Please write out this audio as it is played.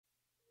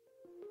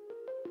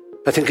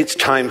I think it's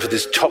time for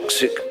this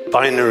toxic,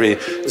 binary,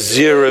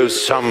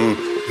 zero-sum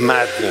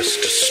madness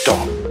to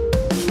stop.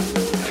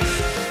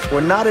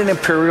 We're not an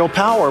imperial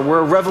power.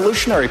 We're a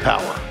revolutionary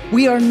power.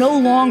 We are no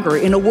longer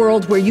in a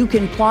world where you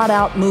can plot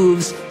out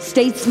moves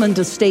statesman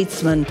to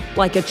statesman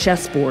like a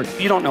chessboard.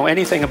 You don't know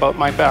anything about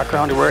my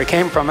background or where I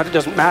came from. It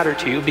doesn't matter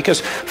to you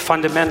because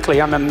fundamentally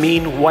I'm a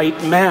mean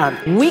white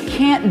man. We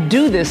can't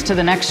do this to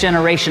the next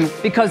generation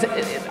because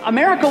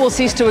America will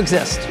cease to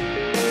exist.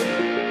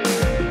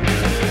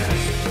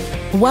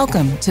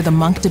 Welcome to the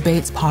Munk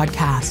Debates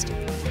Podcast.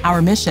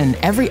 Our mission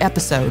every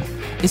episode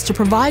is to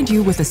provide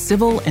you with a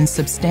civil and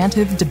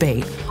substantive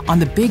debate on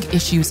the big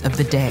issues of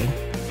the day,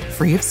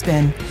 free of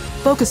spin,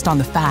 focused on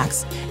the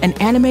facts, and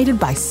animated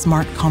by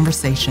smart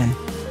conversation.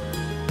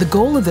 The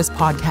goal of this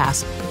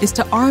podcast is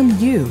to arm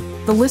you,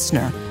 the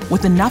listener,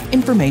 with enough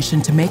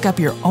information to make up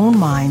your own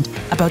mind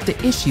about the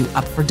issue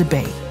up for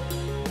debate.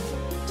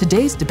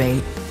 Today's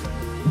debate,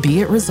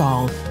 be it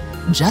resolved,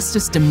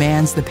 justice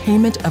demands the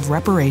payment of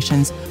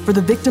reparations for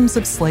the victims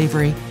of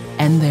slavery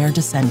and their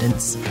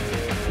descendants.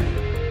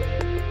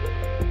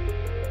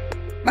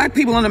 Black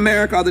people in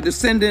America are the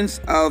descendants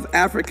of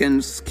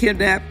Africans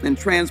kidnapped and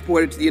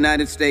transported to the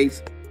United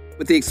States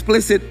with the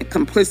explicit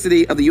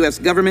complicity of the U.S.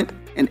 government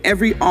and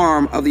every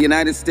arm of the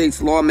United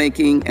States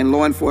lawmaking and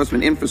law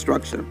enforcement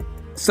infrastructure.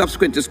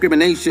 Subsequent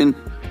discrimination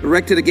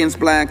directed against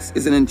blacks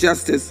is an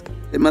injustice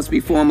that must be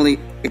formally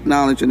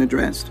acknowledged and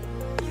addressed.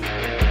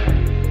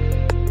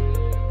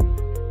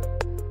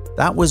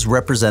 That was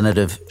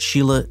Representative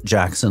Sheila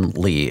Jackson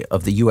Lee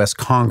of the U.S.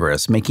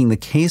 Congress making the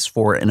case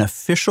for an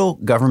official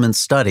government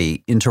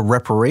study into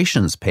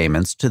reparations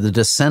payments to the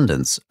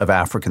descendants of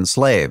African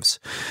slaves.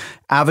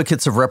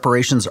 Advocates of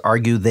reparations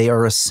argue they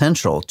are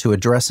essential to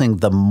addressing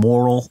the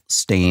moral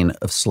stain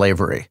of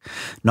slavery.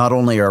 Not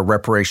only are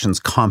reparations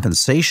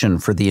compensation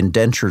for the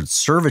indentured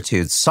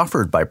servitude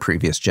suffered by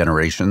previous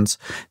generations,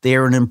 they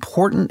are an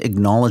important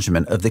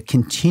acknowledgement of the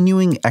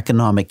continuing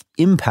economic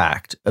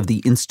impact of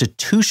the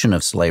institution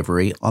of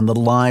slavery on the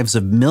lives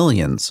of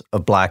millions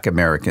of Black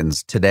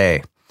Americans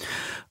today.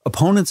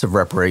 Opponents of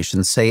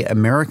reparations say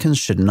Americans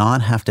should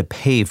not have to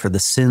pay for the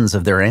sins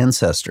of their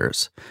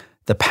ancestors.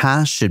 The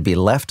past should be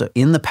left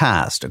in the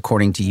past,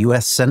 according to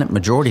U.S. Senate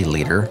Majority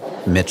Leader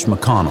Mitch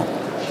McConnell.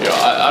 Yeah,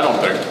 I don't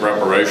think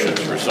reparations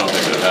for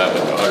something that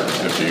happened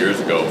 150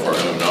 years ago for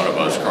whom none of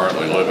us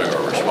currently living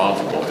are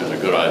responsible is a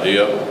good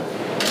idea.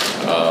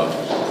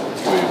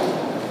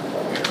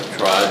 We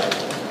tried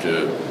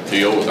to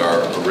deal with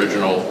our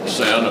original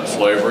sin of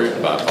slavery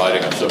by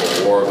fighting a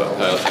civil war, by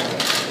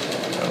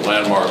passing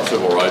landmark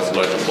civil rights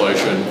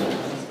legislation.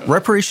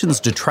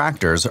 Reparations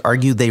detractors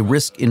argue they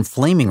risk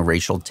inflaming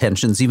racial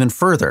tensions even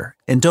further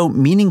and don't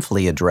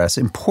meaningfully address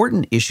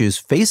important issues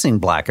facing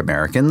Black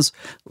Americans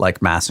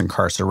like mass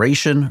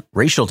incarceration,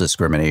 racial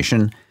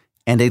discrimination,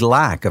 and a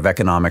lack of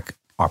economic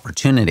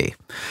opportunity.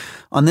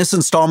 On this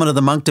installment of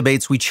the Munk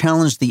Debates, we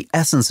challenge the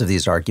essence of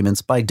these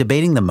arguments by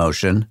debating the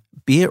motion,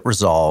 be it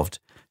resolved,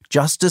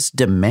 justice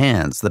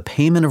demands the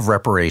payment of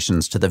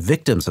reparations to the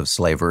victims of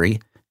slavery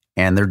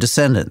and their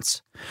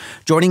descendants.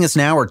 Joining us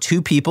now are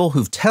two people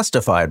who've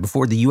testified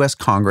before the U.S.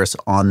 Congress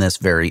on this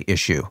very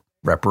issue,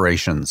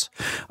 reparations.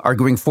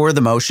 Arguing for the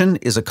motion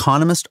is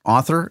economist,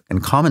 author,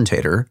 and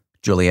commentator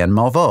Julianne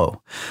Malveaux.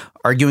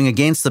 Arguing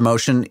against the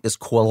motion is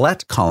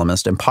Quillette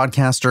columnist and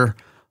podcaster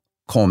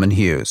Coleman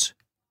Hughes.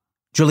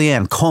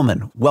 Julianne,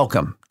 Coleman,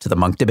 welcome to the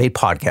Munk Debate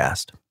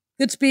Podcast.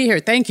 Good to be here.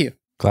 Thank you.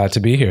 Glad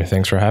to be here.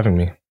 Thanks for having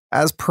me.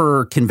 As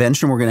per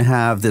convention, we're going to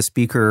have the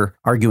speaker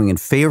arguing in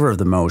favor of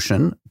the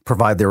motion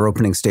provide their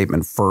opening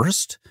statement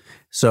first.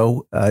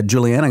 So,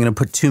 Julianne, I'm going to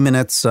put 2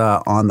 minutes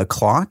on the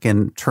clock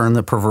and turn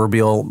the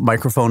proverbial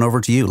microphone over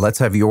to you. Let's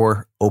have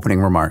your opening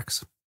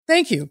remarks.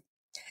 Thank you.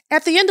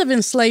 At the end of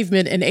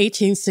enslavement in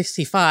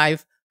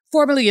 1865,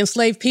 formerly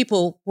enslaved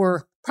people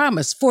were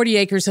promised 40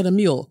 acres and a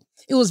mule.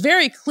 It was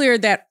very clear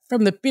that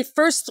from the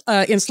first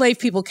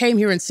enslaved people came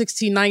here in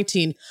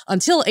 1619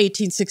 until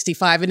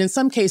 1865, and in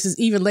some cases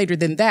even later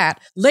than that,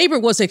 labor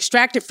was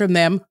extracted from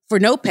them for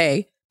no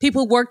pay.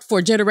 People worked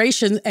for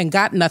generations and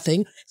got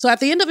nothing. So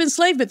at the end of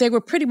enslavement, they were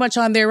pretty much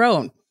on their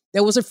own.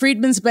 There was a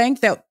freedmen's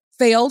bank that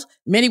failed.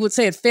 Many would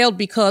say it failed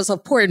because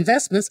of poor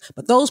investments,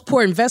 but those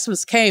poor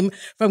investments came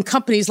from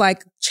companies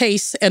like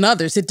Chase and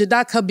others. It did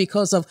not come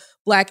because of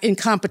Black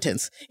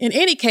incompetence. In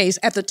any case,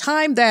 at the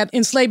time that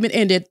enslavement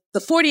ended,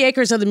 the 40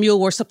 acres of the mule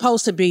were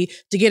supposed to be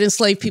to get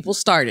enslaved people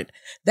started.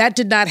 That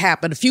did not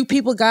happen. A few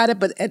people got it,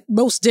 but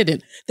most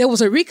didn't. There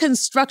was a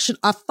Reconstruction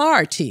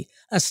Authority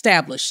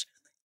established.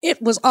 It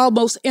was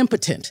almost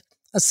impotent.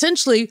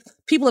 Essentially,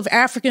 people of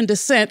African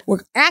descent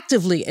were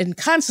actively and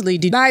constantly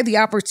denied the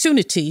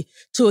opportunity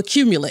to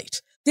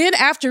accumulate. Then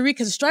after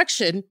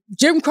Reconstruction,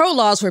 Jim Crow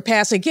laws were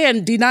passed,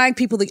 again, denying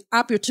people the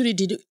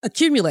opportunity to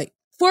accumulate.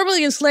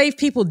 Formerly enslaved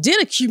people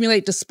did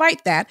accumulate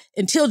despite that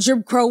until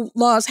Jim Crow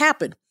laws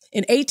happened.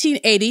 In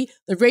 1880,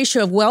 the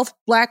ratio of wealth,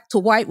 black to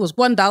white, was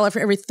 $1 for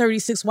every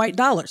 36 white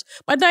dollars.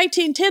 By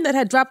 1910, that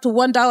had dropped to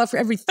 $1 for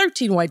every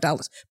 13 white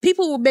dollars.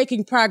 People were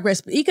making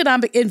progress, but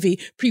economic envy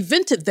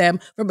prevented them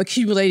from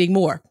accumulating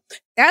more.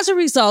 As a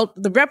result,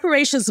 the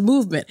reparations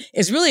movement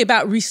is really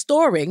about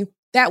restoring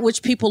that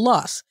which people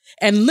lost.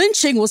 And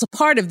lynching was a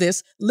part of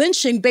this.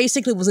 Lynching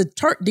basically was a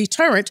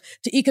deterrent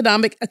to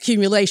economic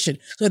accumulation.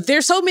 So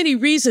there's so many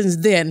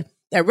reasons then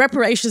that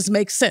reparations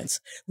make sense.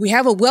 We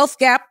have a wealth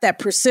gap that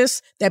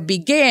persists, that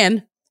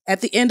began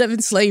at the end of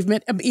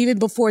enslavement, even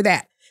before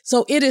that.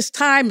 So it is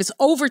time, it's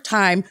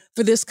overtime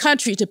for this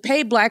country to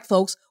pay Black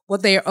folks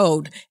what they are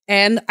owed.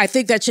 And I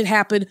think that should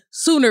happen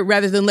sooner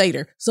rather than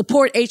later.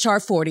 Support H.R.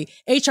 40.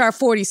 H.R.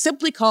 40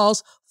 simply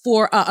calls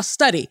for a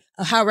study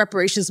of how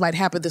reparations might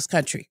happen in this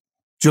country.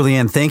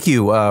 Julianne, thank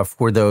you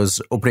for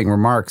those opening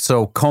remarks.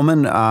 So,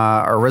 Coleman,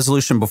 our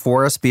resolution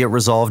before us, be it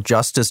resolved,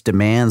 justice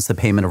demands the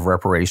payment of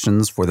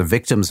reparations for the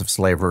victims of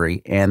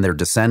slavery and their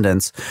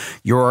descendants.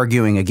 You're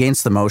arguing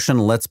against the motion.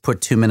 Let's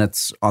put 2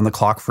 minutes on the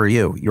clock for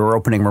you. Your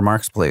opening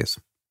remarks, please.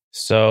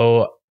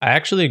 So, I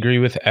actually agree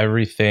with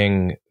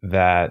everything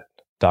that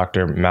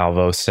Dr.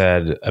 Malveaux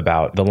said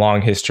about the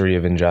long history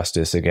of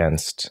injustice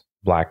against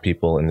Black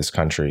people in this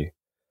country.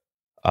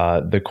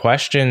 The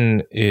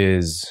question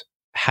is,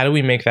 how do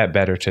we make that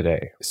better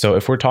today? So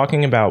if we're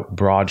talking about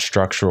broad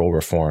structural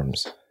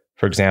reforms,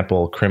 for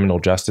example, criminal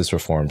justice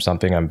reform,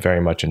 something I'm very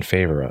much in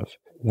favor of,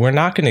 we're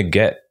not going to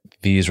get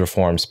these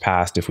reforms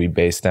passed if we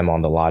base them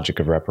on the logic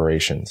of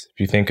reparations. If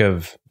you think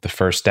of the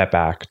First Step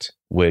Act,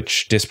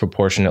 which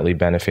disproportionately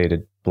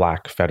benefited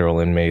Black federal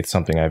inmates,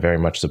 something I very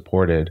much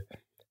supported,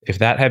 if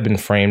that had been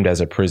framed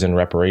as a prison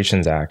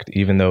reparations act,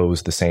 even though it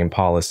was the same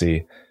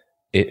policy,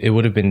 it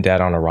would have been dead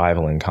on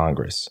arrival in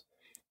Congress.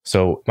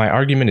 So my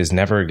argument is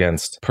never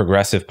against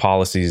progressive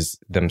policies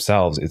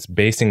themselves. It's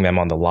basing them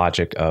on the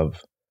logic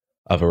of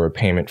a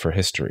repayment for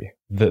history.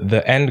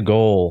 The end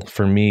goal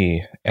for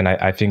me, and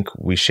I think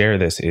we share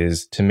this,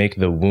 is to make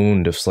the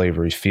wound of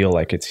slavery feel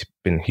like it's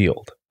been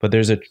healed. But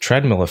there's a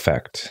treadmill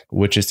effect,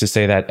 which is to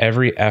say that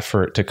every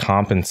effort to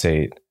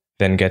compensate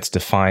then gets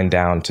defined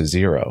down to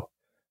zero.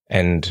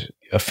 And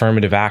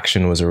affirmative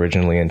action was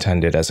originally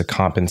intended as a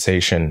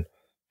compensation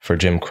for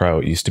Jim Crow.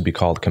 It used to be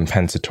called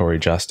compensatory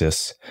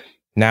justice.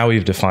 Now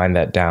we've defined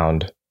that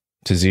down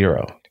to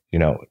zero. You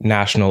know,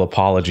 national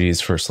apologies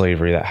for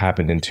slavery that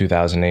happened in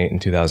 2008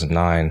 and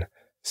 2009,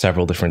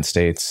 several different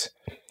states.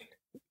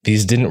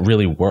 These didn't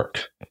really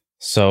work.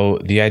 So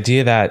the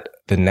idea that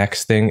the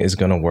next thing is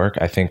going to work,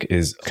 I think,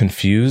 is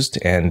confused.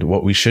 And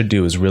what we should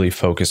do is really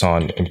focus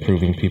on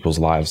improving people's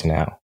lives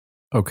now.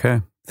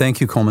 Okay.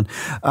 Thank you, Coleman.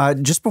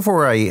 Just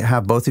before I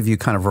have both of you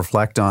kind of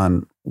reflect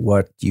on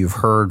what you've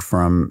heard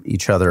from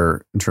each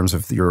other in terms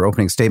of your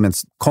opening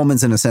statements,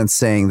 Coleman's in a sense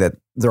saying that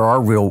there are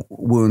real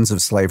wounds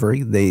of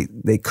slavery.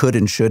 They could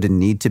and should and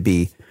need to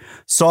be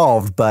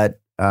solved,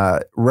 but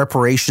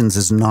reparations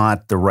is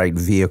not the right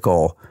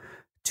vehicle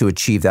to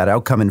achieve that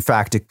outcome. In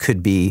fact, it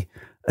could be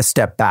a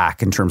step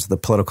back in terms of the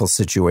political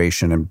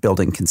situation and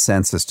building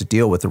consensus to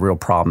deal with the real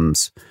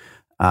problems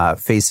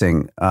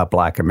facing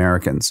Black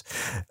Americans.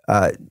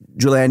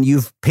 Julianne,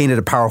 you've painted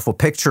a powerful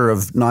picture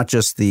of not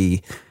just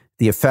the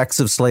effects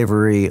of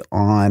slavery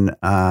on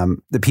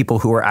the people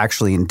who are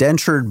actually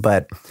indentured,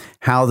 but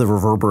how the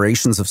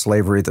reverberations of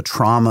slavery, the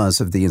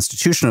traumas of the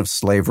institution of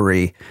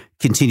slavery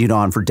continued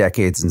on for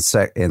decades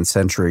and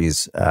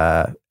centuries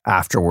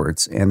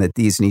afterwards, and that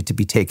these need to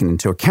be taken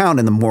into account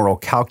in the moral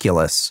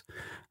calculus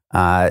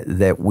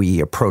that we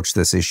approach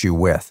this issue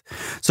with.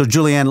 So,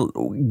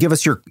 Julianne, give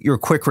us your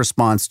quick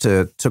response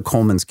to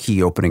Coleman's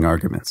key opening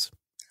arguments.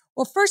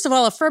 Well, first of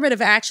all,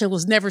 affirmative action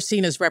was never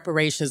seen as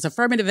reparations.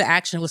 Affirmative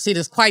action was seen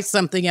as quite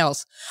something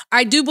else.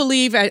 I do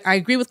believe, I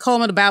agree with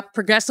Coleman about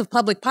progressive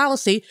public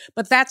policy,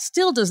 but that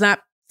still does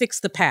not fix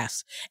the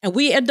past. And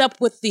we end up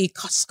with the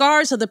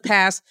scars of the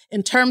past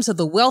in terms of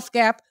the wealth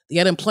gap, the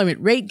unemployment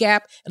rate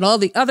gap, and all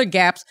the other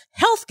gaps,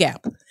 health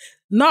gap.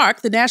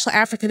 NARC, the National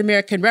African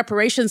American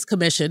Reparations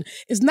Commission,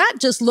 is not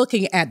just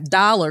looking at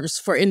dollars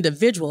for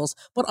individuals,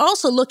 but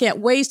also looking at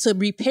ways to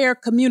repair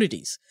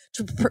communities,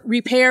 to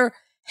repair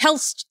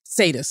health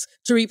status,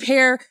 to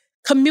repair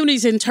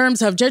communities in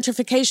terms of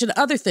gentrification and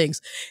other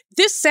things.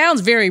 This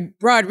sounds very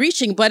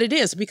broad-reaching, but it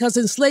is, because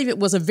enslavement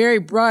was a very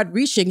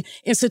broad-reaching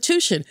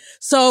institution.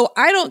 So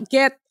I don't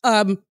get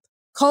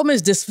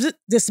Coleman's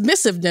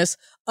dismissiveness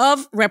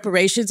of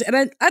reparations.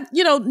 And,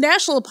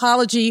 national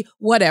apology,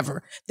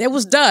 whatever. That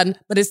was done,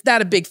 but it's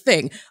not a big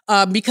thing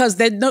because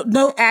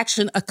no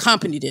action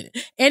accompanied it.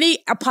 Any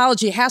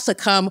apology has to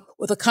come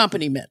with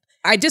accompaniment.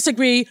 I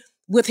disagree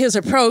with his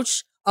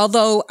approach,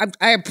 although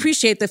I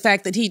appreciate the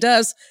fact that he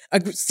does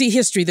see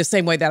history the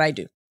same way that I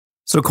do.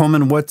 So,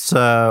 Coleman, what's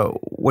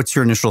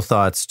your initial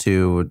thoughts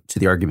to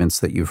the arguments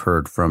that you've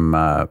heard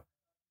from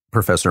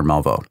Professor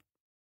Malveaux?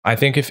 I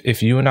think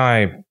if you and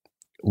I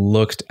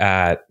looked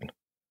at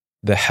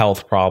the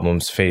health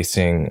problems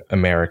facing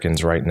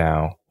Americans right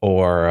now,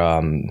 or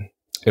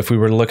if we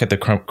were to look at the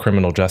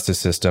criminal justice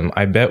system,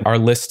 I bet our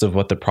list of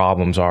what the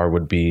problems are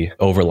would be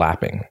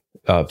overlapping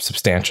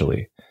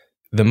substantially.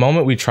 the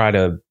moment we try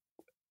to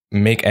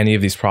make any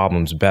of these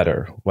problems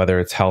better, whether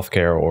it's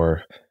healthcare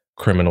or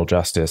criminal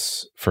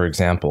justice, for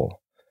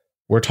example,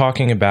 we're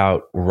talking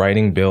about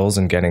writing bills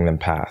and getting them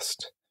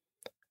passed.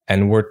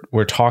 And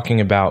we're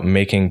talking about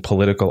making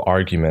political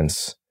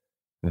arguments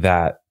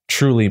that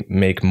truly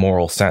make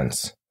moral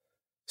sense.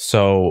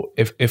 So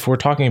if we're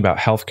talking about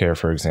healthcare,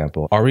 for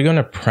example, are we going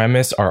to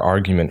premise our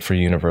argument for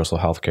universal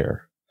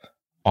healthcare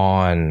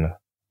on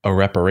a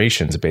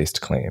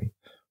reparations-based claim?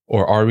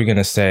 Or are we going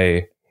to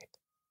say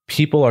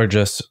people are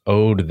just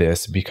owed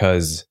this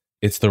because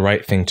it's the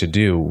right thing to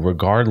do,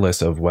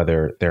 regardless of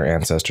whether their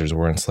ancestors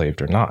were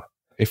enslaved or not?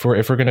 If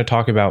we're going to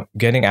talk about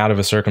getting out of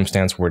a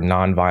circumstance where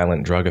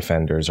nonviolent drug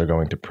offenders are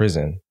going to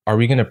prison, are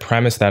we going to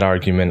premise that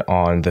argument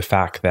on the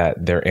fact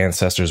that their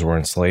ancestors were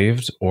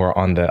enslaved, or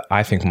on the,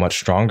 I think, much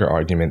stronger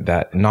argument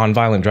that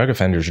nonviolent drug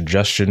offenders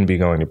just shouldn't be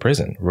going to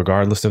prison,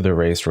 regardless of their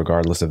race,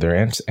 regardless of their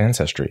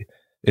ancestry?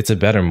 It's a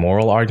better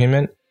moral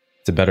argument.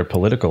 It's a better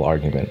political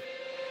argument.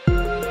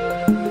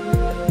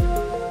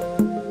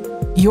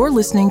 You're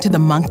listening to the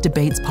Munk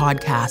Debates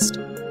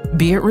Podcast.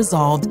 Be it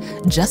resolved,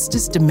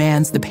 justice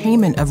demands the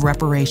payment of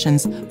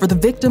reparations for the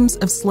victims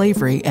of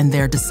slavery and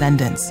their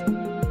descendants.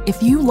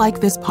 If you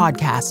like this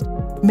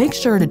podcast, make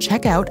sure to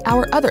check out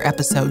our other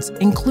episodes,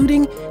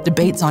 including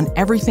debates on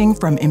everything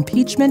from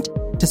impeachment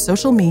to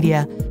social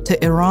media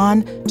to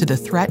Iran to the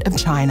threat of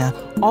China,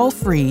 all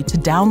free to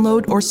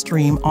download or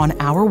stream on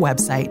our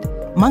website,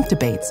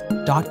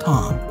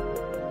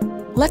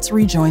 monkdebates.com. Let's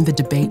rejoin the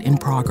debate in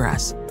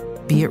progress.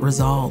 Be it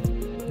resolved.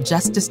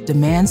 Justice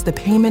demands the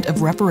payment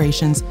of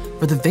reparations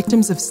for the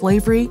victims of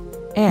slavery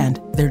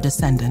and their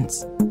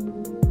descendants.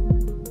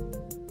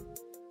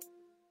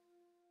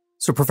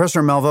 So,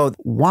 Professor Malveaux,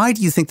 why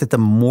do you think that the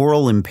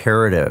moral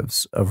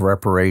imperatives of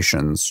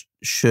reparations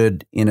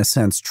should, in a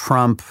sense,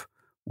 trump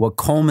what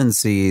Coleman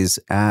sees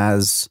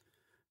as,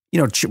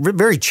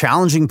 very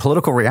challenging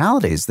political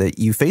realities that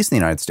you face in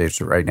the United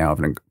States right now, of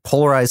a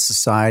polarized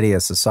society,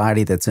 a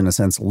society that's, in a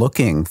sense,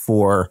 looking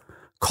for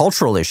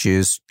cultural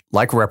issues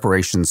like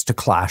reparations to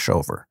clash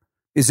over?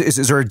 Is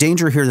there a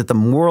danger here that the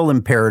moral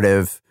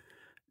imperative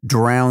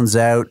drowns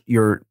out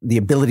the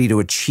ability to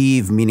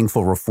achieve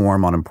meaningful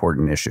reform on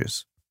important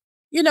issues?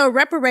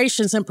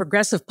 Reparations and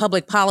progressive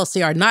public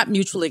policy are not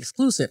mutually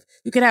exclusive.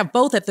 You can have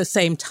both at the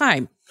same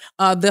time.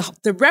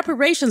 The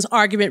reparations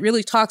argument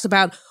really talks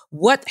about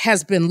what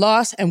has been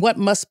lost and what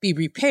must be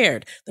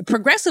repaired. The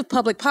progressive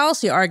public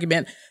policy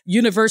argument,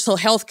 universal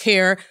health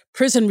care,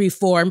 prison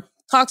reform,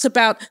 talks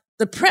about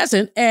the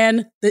present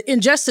and the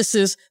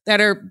injustices that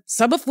are,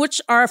 some of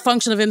which are a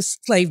function of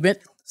enslavement,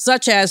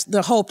 such as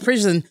the whole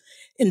prison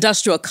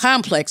industrial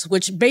complex,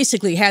 which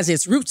basically has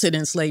its roots in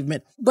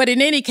enslavement. But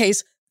in any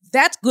case,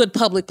 that's good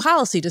public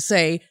policy to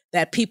say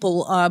that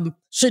people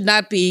should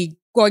not be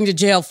going to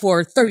jail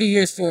for 30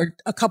 years for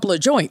a couple of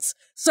joints.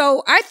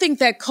 So I think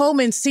that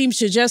Coleman seems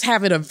to just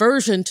have an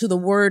aversion to the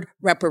word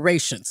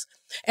reparations.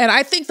 And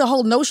I think the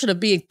whole notion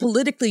of being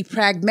politically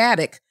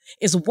pragmatic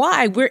is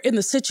why we're in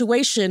the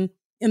situation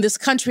in this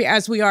country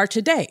as we are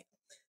today.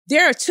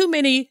 There are too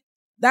many,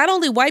 not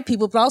only white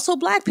people, but also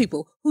Black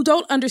people who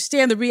don't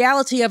understand the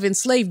reality of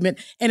enslavement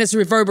and its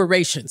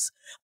reverberations.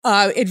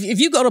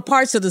 If you go to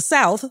parts of the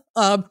South,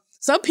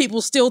 some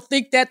people still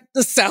think that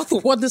the South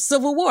won the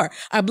Civil War.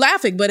 I'm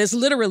laughing, but it's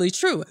literally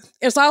true.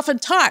 It's often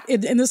taught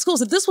in the schools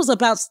that this was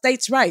about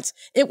states' rights.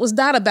 It was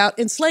not about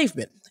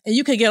enslavement. And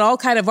you can get all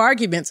kinds of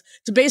arguments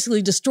to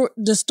basically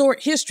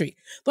distort history.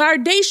 But our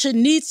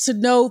nation needs to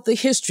know the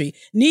history,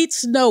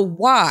 needs to know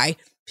why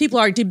people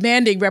are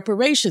demanding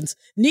reparations,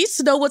 needs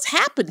to know what's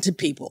happened to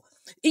people.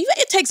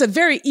 It takes a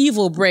very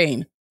evil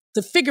brain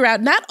to figure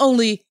out not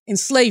only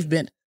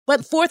enslavement,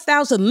 but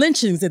 4,000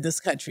 lynchings in this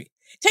country.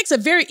 It takes a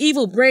very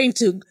evil brain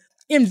to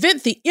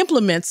invent the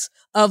implements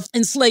of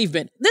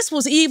enslavement. This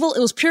was evil. It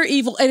was pure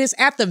evil. And it's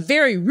at the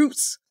very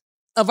roots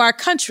of our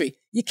country.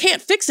 You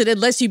can't fix it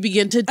unless you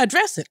begin to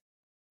address it.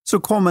 So,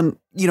 Coleman,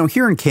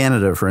 here in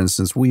Canada, for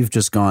instance, we've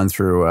just gone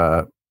through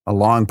a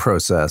long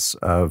process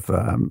of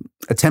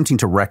attempting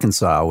to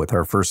reconcile with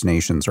our First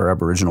Nations, our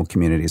Aboriginal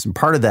communities. And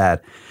part of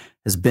that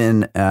has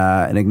been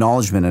an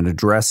acknowledgement and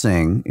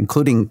addressing,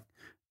 including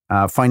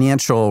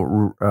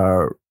financial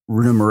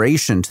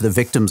remuneration to the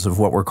victims of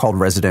what were called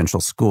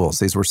residential schools.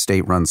 These were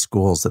state-run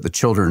schools that the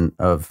children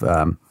of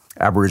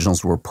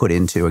Aboriginals were put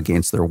into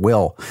against their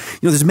will.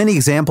 There's many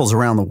examples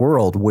around the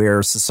world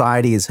where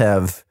societies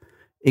have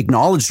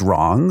acknowledged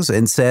wrongs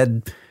and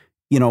said,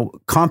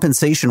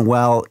 compensation,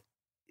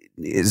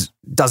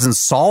 doesn't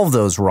solve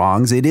those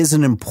wrongs. It is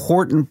an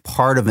important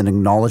part of an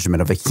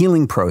acknowledgement of a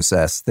healing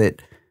process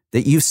that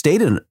you've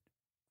stated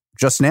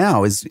just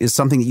now is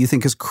something that you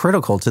think is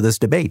critical to this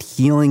debate,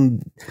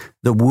 healing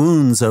the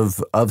wounds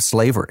of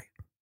slavery.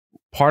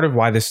 Part of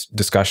why this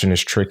discussion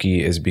is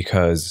tricky is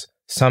because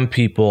some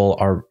people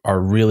are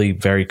really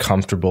very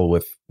comfortable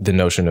with the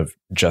notion of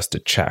just a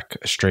check,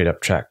 a straight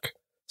up check.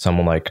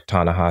 Someone like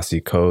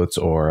Ta-Nehisi Coates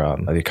or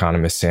the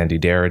economist Sandy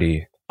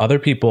Darity. Other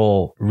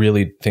people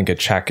really think a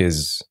check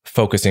is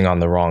focusing on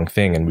the wrong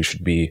thing and we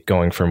should be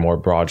going for more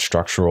broad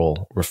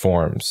structural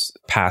reforms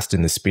passed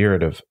in the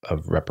spirit of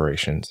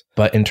reparations.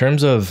 But in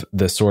terms of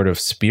the sort of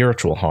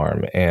spiritual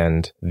harm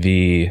and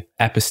the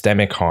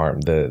epistemic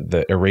harm,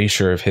 the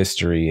erasure of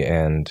history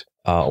and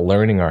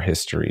learning our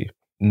history,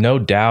 no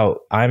doubt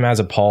I'm as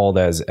appalled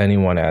as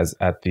anyone as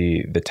at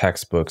the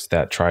textbooks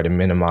that try to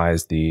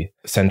minimize the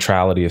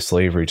centrality of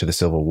slavery to the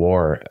Civil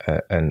War.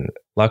 And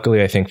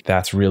luckily, I think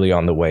that's really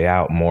on the way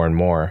out more and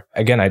more.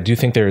 Again, I do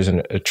think there is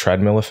a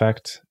treadmill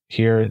effect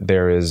here.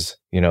 There is,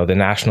 the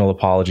national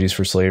apologies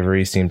for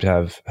slavery seem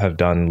to have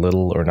done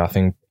little or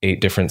nothing.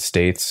 8 different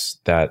states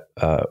that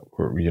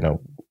were,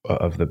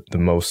 of the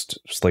most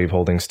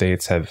slaveholding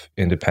states have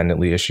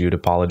independently issued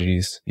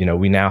apologies.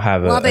 We now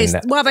have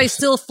while they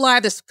still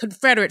fly this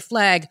Confederate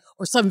flag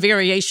or some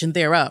variation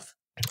thereof.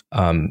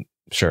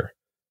 Sure.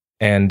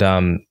 And,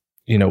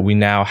 we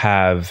now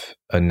have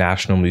a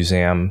national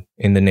museum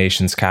in the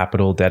nation's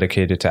capital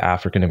dedicated to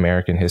African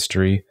American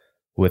history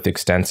with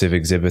extensive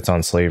exhibits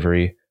on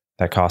slavery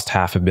that cost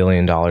 $500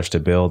 million to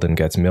build and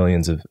gets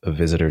millions of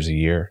visitors a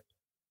year.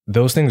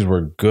 Those things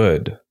were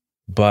good,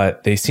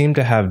 but they seem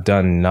to have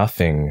done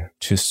nothing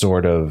to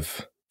sort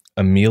of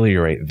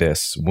ameliorate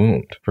this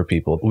wound for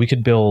people. We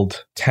could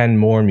build 10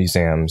 more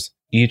museums,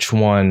 each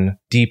one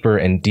deeper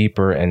and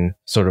deeper and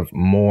sort of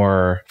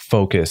more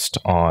focused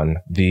on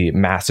the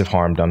massive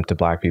harm done to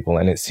Black people.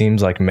 And it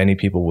seems like many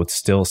people would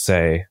still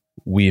say,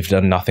 we've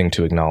done nothing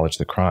to acknowledge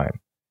the crime.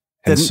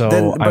 And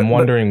I'm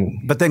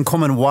wondering... But then,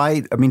 Coleman,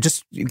 why... I mean,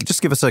 just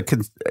give us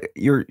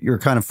your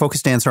kind of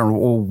focused answer on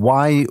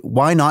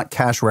why not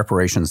cash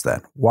reparations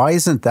then? Why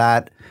isn't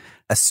that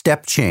a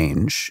step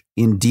change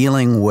in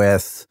dealing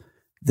with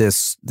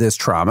this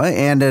trauma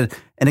and an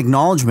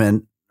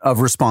acknowledgement of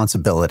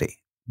responsibility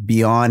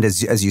beyond,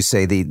 as you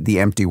say, the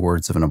empty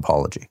words of an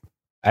apology?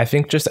 I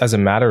think just as a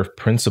matter of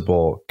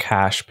principle,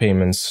 cash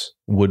payments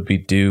would be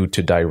due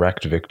to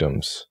direct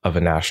victims of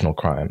a national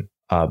crime.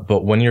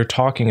 But when you're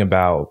talking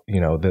about,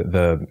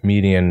 the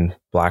median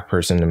Black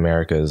person in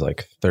America is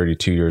like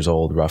 32 years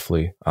old,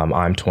 roughly.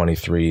 I'm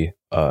 23,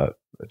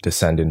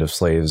 descendant of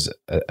slaves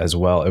as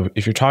well.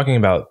 If you're talking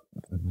about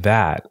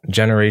that,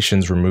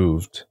 generations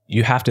removed,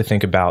 you have to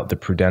think about the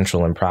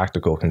prudential and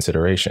practical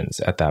considerations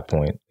at that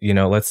point.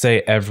 Let's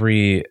say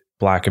every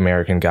Black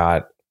American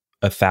got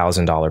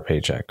 $1,000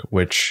 paycheck,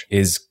 which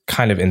is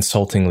kind of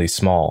insultingly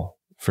small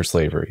for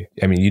slavery.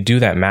 I mean, you do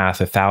that math,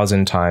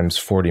 1,000 times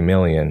 40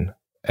 million.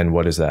 And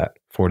what is that?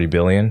 40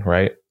 billion,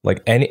 right?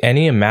 Like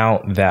any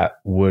amount that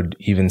would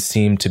even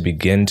seem to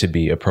begin to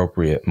be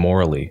appropriate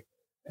morally,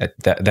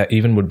 that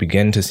even would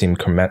begin to seem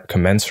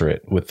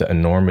commensurate with the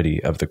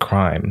enormity of the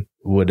crime,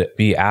 would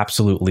be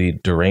absolutely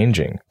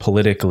deranging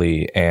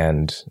politically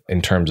and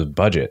in terms of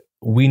budget.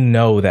 We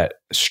know that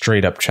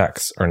straight up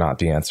checks are not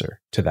the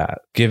answer to that,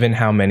 given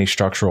how many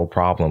structural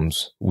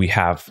problems we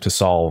have to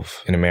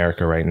solve in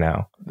America right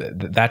now.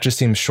 That just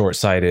seems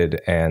short-sighted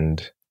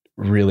and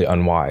really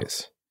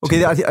unwise.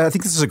 Okay, I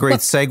think this is a great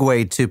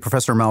segue to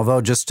Professor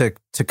Malveaux, just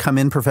to come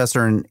in,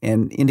 Professor, and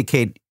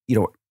indicate,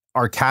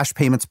 are cash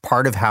payments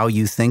part of how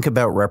you think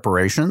about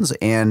reparations?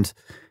 And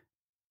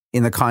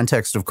in the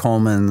context of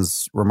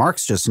Coleman's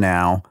remarks just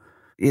now,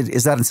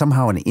 is that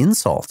somehow an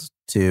insult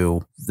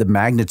to the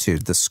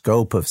magnitude, the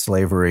scope of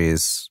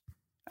slavery's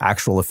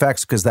actual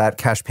effects? Because that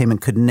cash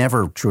payment could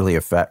never truly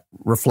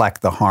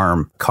reflect the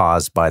harm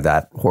caused by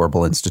that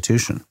horrible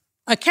institution.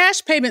 A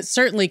cash payment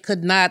certainly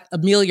could not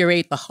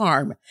ameliorate the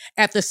harm.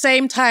 At the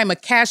same time, a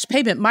cash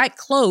payment might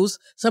close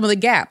some of the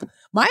gap.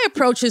 My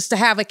approach is to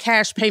have a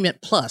cash payment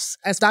plus.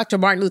 As Dr.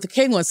 Martin Luther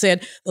King once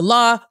said, the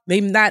law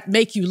may not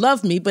make you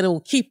love me, but it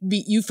will keep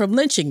you from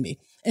lynching me.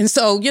 And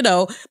so,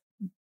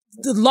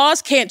 the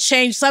laws can't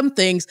change some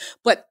things,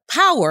 but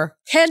power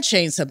can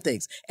change some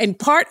things. And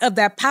part of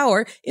that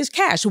power is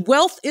cash.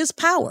 Wealth is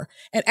power.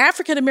 And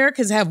African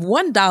Americans have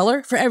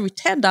 $1 for every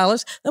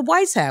 $10 that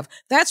whites have.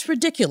 That's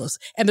ridiculous.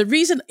 And the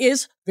reason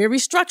is very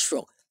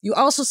structural. You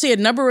also see a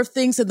number of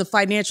things in the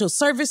financial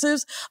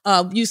services.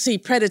 You see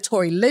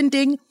predatory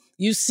lending.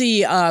 You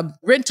see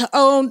rent to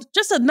own,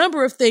 just a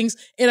number of things.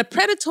 In a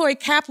predatory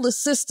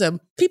capitalist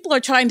system, people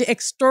are trying to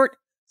extort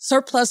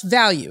surplus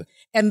value.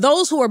 And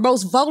those who are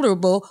most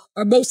vulnerable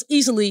are most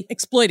easily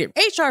exploited.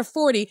 H.R.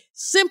 40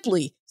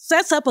 simply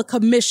sets up a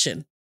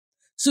commission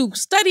to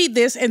study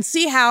this and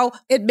see how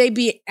it may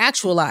be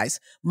actualized.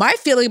 My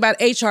feeling about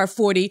H.R.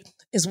 40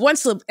 is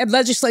once the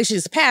legislation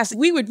is passed,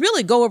 we would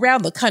really go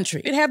around the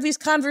country and have these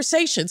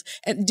conversations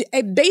and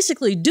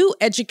basically do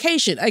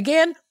education.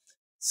 Again,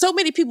 so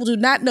many people do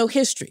not know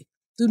history,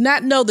 do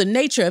not know the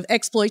nature of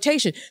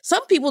exploitation.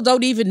 Some people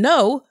don't even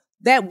know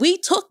that we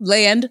took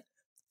land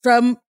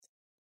from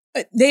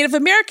Native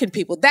American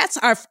people. That's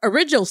our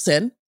original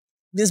sin.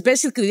 This is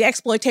basically the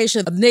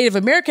exploitation of Native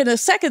American. The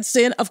second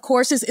sin, of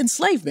course, is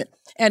enslavement.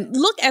 And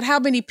look at how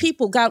many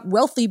people got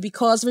wealthy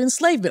because of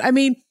enslavement. I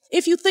mean,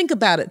 if you think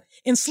about it,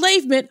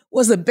 enslavement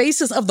was the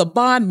basis of the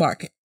bond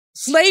market.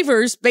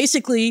 Slavers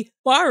basically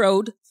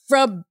borrowed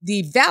from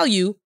the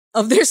value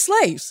of their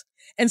slaves.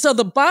 And so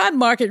the bond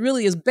market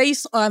really is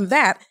based on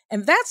that.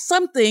 And that's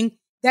something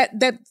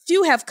that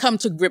few have come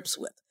to grips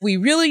with. We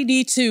really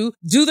need to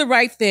do the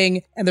right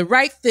thing. And the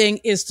right thing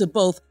is to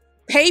both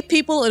pay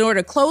people in order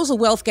to close a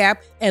wealth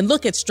gap and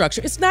look at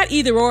structure. It's not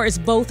either or, it's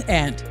both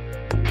and.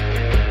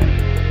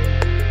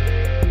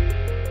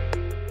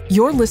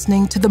 You're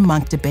listening to the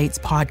Munk Debates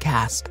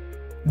Podcast.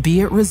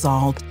 Be it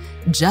resolved,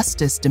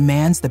 justice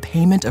demands the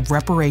payment of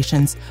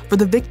reparations for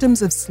the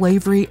victims of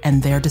slavery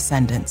and their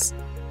descendants.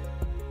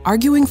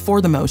 Arguing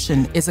for the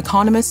motion is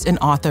economist and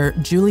author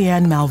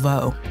Julianne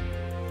Malveaux.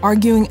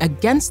 Arguing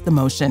against the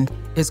motion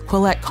is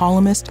Quillette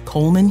columnist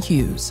Coleman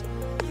Hughes.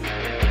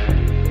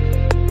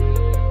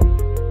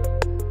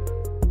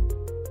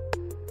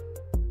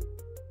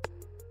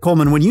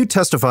 Coleman, when you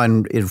testified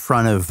in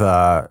front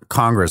of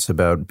Congress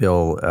about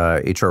Bill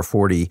H.R.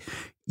 40,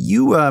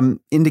 you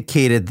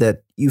indicated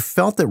that you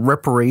felt that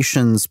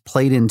reparations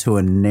played into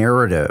a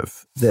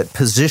narrative that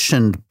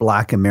positioned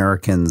Black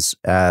Americans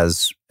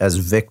as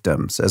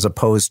victims, as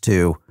opposed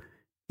to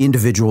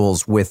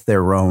individuals with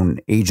their own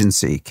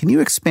agency. Can you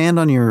expand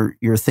on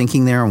your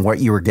thinking there and what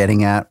you were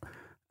getting at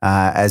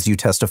as you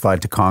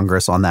testified to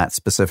Congress on that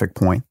specific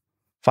point?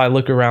 If I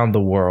look around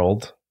the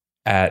world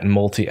at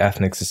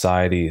multi-ethnic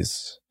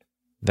societies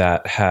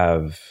that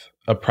have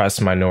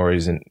oppressed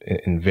minorities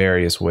in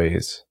various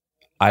ways,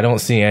 I don't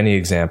see any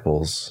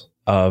examples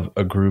of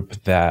a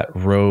group that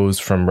rose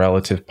from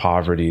relative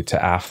poverty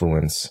to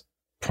affluence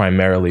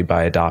primarily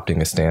by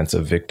adopting a stance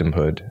of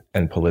victimhood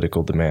and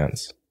political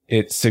demands.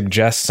 It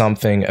suggests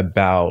something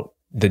about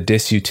the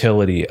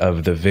disutility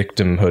of the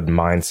victimhood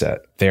mindset.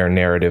 Their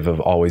narrative of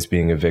always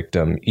being a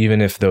victim,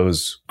 even if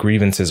those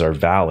grievances are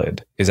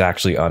valid, is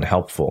actually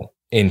unhelpful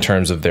in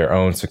terms of their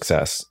own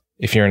success.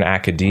 If you're in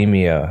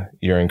academia,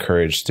 you're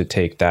encouraged to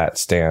take that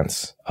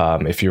stance.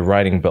 If you're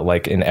writing, but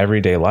like in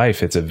everyday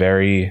life, it's a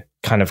very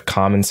kind of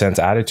common sense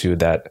attitude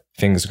that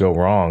things go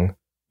wrong,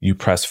 you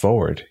press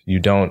forward. You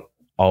don't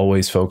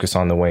always focus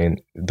on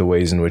the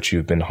ways in which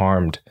you've been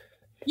harmed.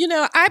 You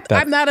know,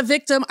 I'm not a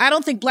victim. I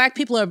don't think Black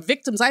people are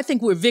victims. I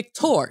think we're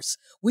victors.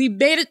 We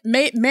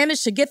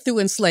managed to get through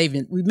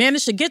enslavement. We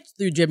managed to get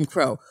through Jim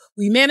Crow.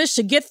 We managed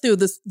to get through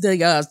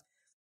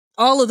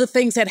all of the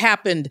things that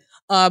happened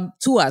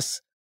to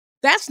us.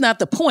 That's not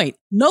the point.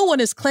 No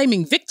one is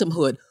claiming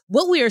victimhood.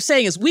 What we are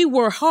saying is we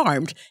were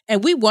harmed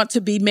and we want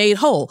to be made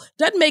whole.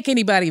 Doesn't make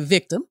anybody a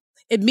victim.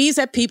 It means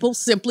that people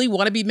simply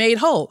want to be made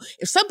whole.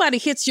 If somebody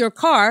hits your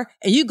car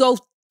and you go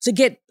to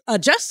get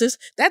justice,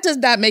 that does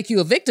not make you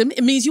a victim.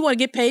 It means you want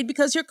to get paid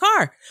because your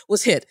car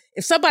was hit.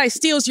 If somebody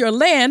steals your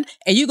land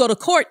and you go to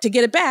court to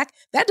get it back,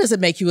 that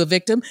doesn't make you a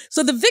victim.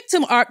 So the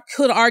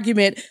victimhood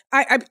argument,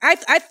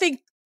 I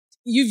think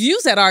you've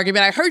used that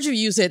argument. I heard you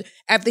use it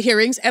at the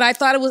hearings, and I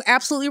thought it was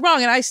absolutely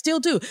wrong, and I still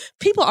do.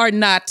 People are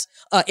not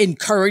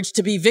encouraged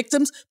to be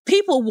victims.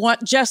 People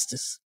want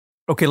justice.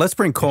 Okay, let's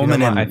bring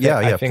Coleman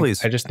in.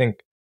 Please. I just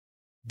think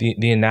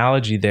the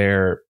analogy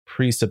there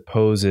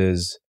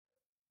presupposes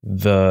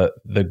the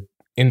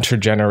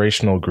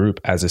intergenerational group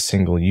as a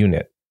single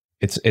unit.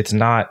 It's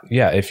not,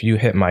 if you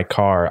hit my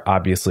car,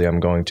 obviously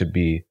I'm going to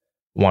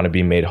want to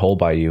be made whole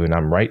by you, and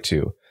I'm right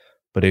to.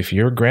 But if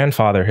your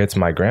grandfather hits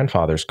my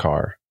grandfather's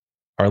car,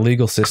 our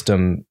legal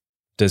system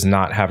does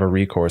not have a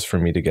recourse for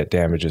me to get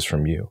damages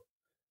from you.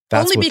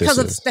 That's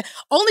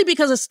only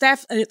because of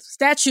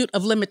statute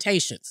of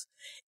limitations.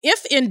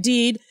 If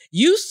indeed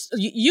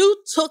you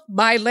took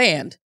my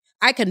land,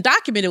 I can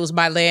document it was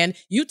my land.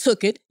 You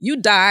took it. You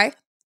die.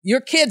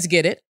 Your kids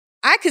get it.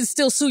 I can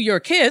still sue your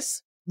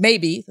kids,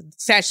 maybe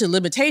statute of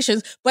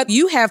limitations, but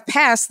you have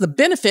passed the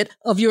benefit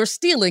of your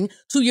stealing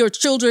to your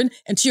children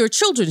and to your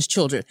children's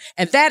children.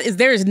 And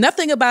there is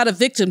nothing about a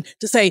victim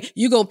to say,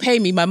 you're going to pay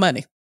me my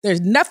money. There's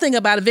nothing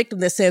about a victim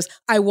that says,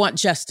 I want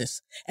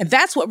justice. And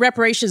that's what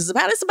reparations is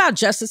about. It's about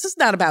justice. It's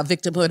not about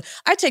victimhood.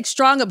 I take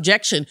strong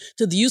objection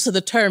to the use of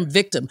the term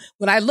victim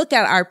when I look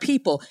at our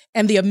people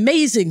and the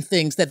amazing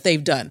things that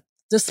they've done,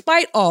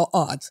 despite all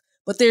odds.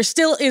 But there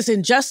still is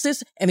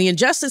injustice, and the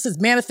injustice is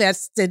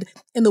manifested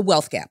in the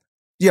wealth gap.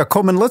 Yeah,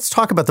 Coleman, let's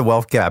talk about the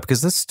wealth gap,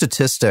 because this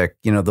statistic,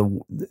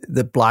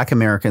 the Black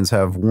Americans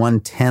have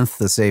 1/10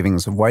 the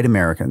savings of white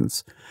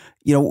Americans.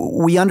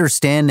 We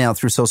understand now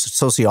through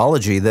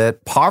sociology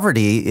that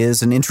poverty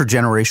is an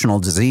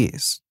intergenerational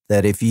disease,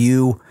 that if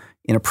you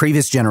in a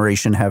previous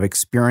generation have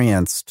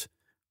experienced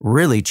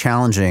really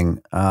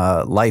challenging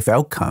life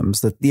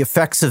outcomes, that the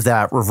effects of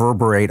that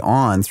reverberate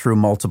on through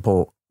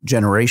multiple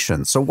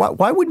generations. So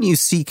why wouldn't you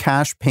see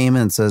cash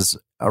payments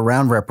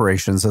around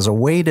reparations as a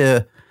way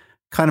to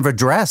kind of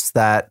address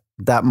that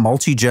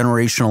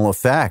multi-generational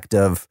effect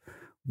of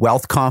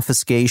wealth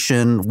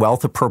confiscation,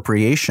 wealth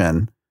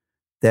appropriation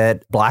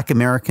that Black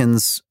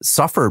Americans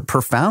suffered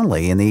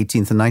profoundly in the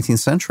 18th and 19th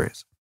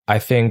centuries? I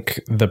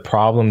think the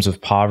problems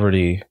of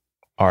poverty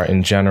are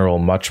in general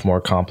much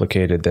more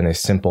complicated than a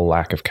simple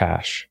lack of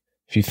cash.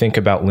 If you think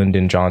about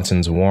Lyndon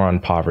Johnson's War on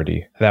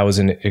Poverty, that was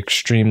an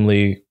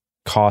extremely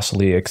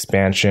costly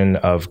expansion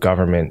of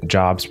government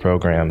jobs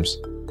programs,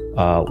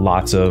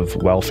 lots of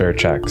welfare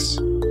checks.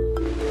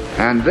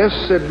 And this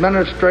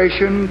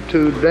administration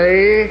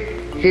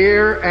today,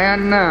 here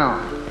and now,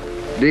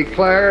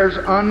 declares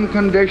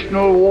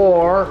unconditional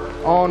war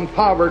on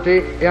poverty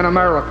in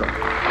America.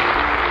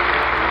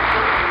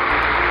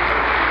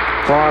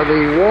 For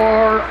the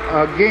war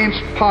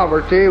against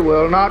poverty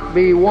will not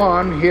be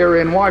won here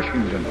in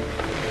Washington.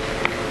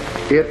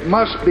 It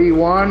must be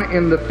won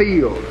in the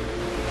field,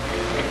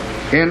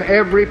 in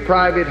every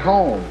private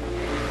home,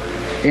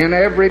 in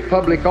every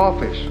public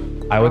office.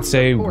 I would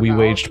say we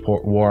waged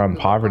war on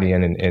poverty,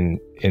 and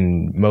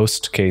in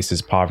most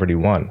cases, poverty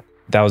won.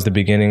 That was the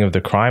beginning of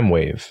the crime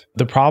wave.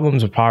 The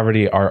problems of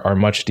poverty are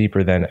much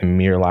deeper than a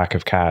mere lack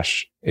of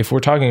cash. If we're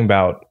talking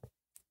about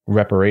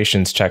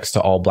reparations checks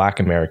to all Black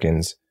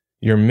Americans,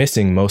 you're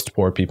missing most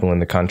poor people in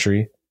the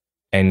country,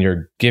 and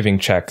you're giving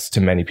checks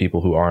to many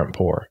people who aren't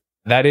poor.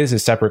 That is a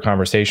separate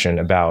conversation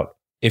about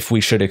if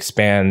we should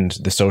expand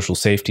the social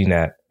safety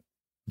net,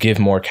 give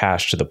more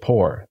cash to the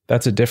poor.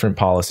 That's a different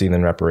policy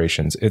than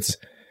reparations. It's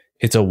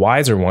a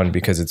wiser one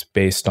because it's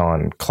based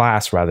on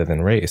class rather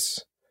than race.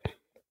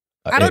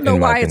 I don't know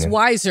why it's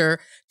wiser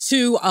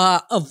to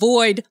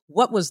avoid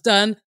what was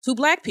done to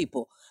Black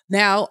people.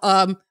 Now,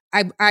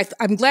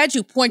 I'm glad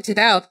you pointed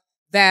out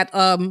that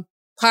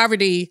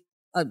poverty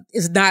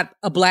is not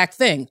a Black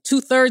thing.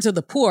 2/3 of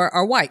the poor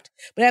are white.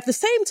 But at the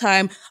same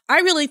time, I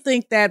really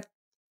think that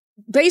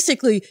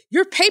basically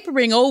you're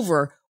papering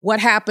over what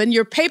happened.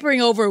 You're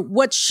papering over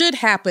what should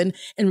happen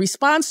in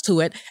response to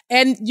it.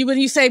 And when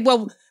you say,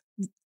 well,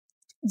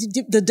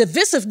 the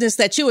divisiveness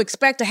that you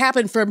expect to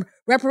happen from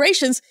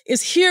reparations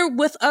is here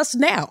with us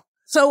now.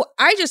 So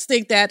I just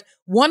think that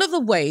one of the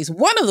ways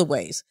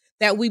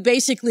that we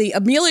basically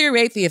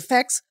ameliorate the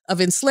effects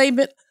of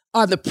enslavement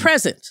on the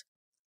present,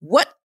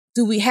 what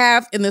do we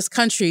have in this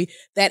country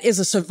that is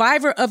a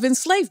survivor of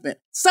enslavement?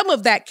 Some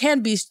of that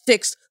can be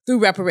fixed through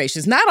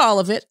reparations. Not all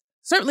of it,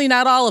 certainly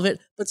not all of it,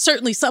 but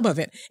certainly some of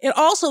it. It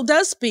also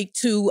does speak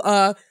to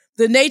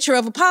the nature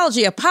of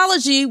apology.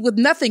 Apology with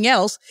nothing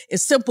else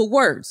is simple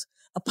words.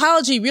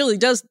 Apology really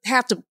does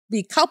have to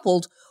be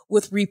coupled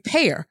with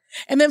repair.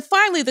 And then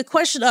finally, the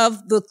question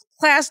of the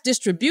class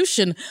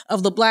distribution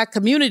of the Black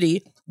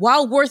community,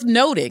 while worth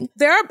noting,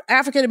 there are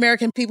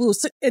African-American people who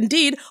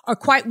indeed are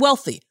quite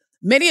wealthy.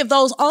 Many of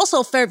those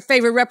also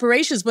favor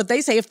reparations, but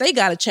they say if they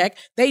got a check,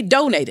 they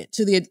donate it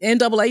to the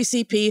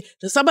NAACP,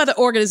 to some other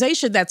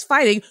organization that's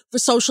fighting for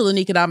social and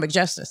economic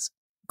justice.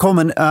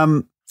 Coleman,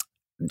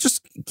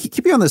 just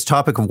keeping on this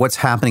topic of what's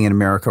happening in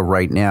America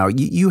right now,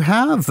 you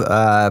have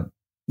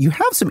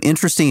some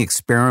interesting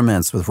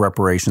experiments with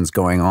reparations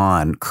going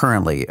on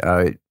currently.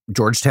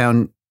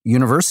 Georgetown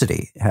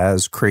University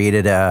has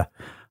created a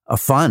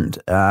fund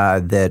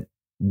that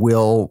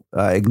will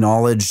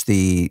acknowledge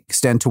the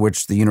extent to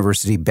which the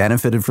university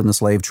benefited from the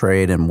slave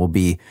trade and will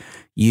be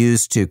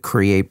used to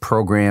create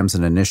programs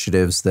and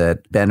initiatives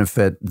that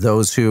benefit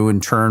those who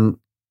in turn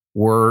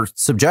were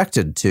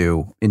subjected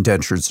to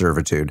indentured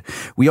servitude.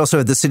 We also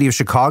had the city of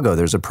Chicago.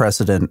 There's a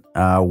precedent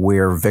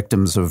where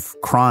victims of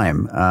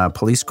crime,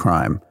 police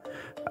crime,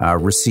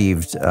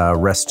 received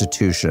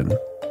restitution.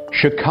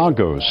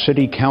 Chicago's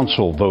City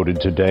Council voted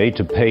today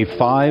to pay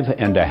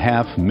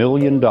 $5.5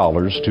 million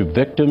to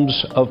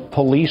victims of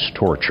police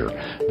torture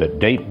that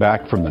date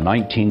back from the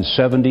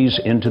 1970s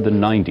into the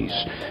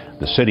 90s.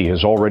 The city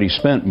has already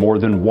spent more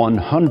than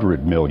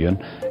 $100 million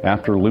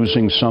after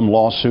losing some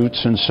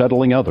lawsuits and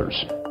settling others.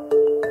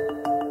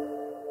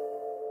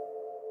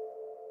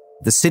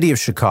 The city of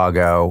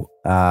Chicago,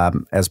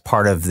 as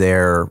part of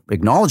their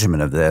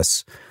acknowledgement of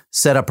this,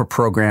 set up a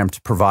program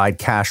to provide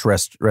cash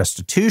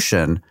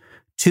restitution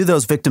to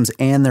those victims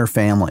and their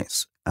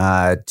families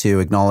to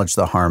acknowledge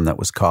the harm that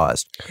was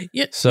caused.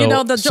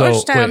 The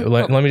Georgetown...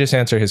 Let me just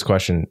answer his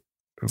question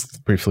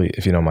briefly,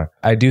 if you don't mind.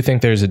 I do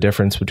think there's a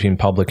difference between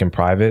public and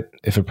private.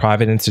 If a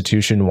private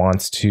institution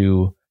wants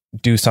to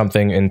do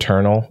something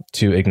internal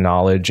to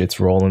acknowledge its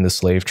role in the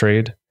slave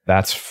trade,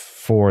 that's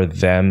for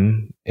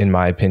them, in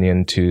my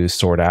opinion, to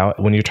sort out.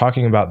 When you're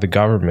talking about the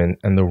government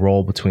and the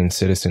role between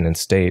citizen and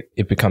state,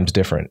 it becomes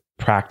different.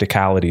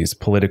 Practicalities,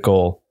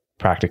 political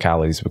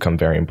practicalities become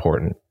very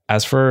important.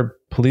 As for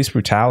police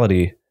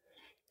brutality,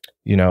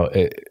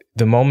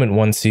 the moment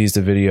one sees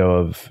the video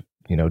of,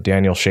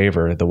 Daniel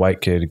Shaver, the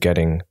white kid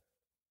getting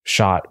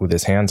shot with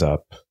his hands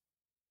up,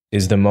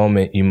 is the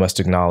moment you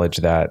must acknowledge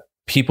that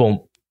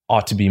people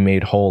ought to be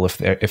made whole if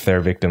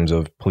they're victims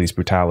of police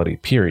brutality,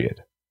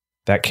 period.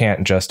 That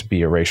can't just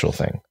be a racial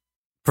thing.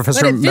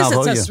 Professor Malveaux, visits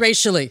Malveaux, us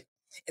racially.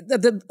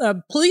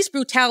 The police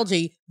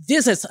brutality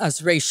visits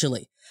us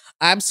racially.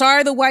 I'm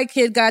sorry the white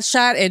kid got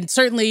shot, and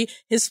certainly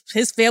his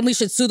family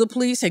should sue the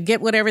police and get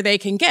whatever they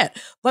can get.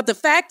 But the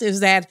fact is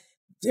that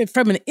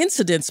from an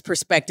incidence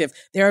perspective,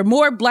 there are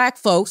more Black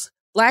folks,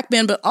 Black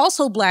men, but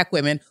also Black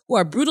women who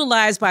are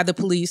brutalized by the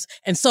police.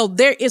 And so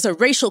there is a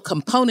racial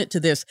component to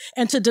this.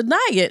 And to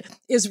deny it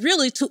is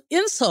really to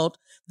insult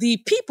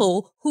the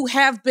people who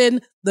have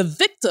been the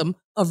victim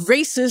of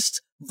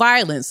racist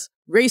violence,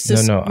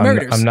 racist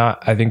murders. I'm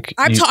not. I think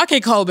I'm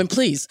talking, Coleman,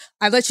 please.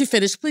 I let you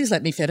finish. Please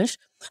let me finish.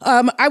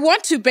 I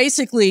want to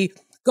basically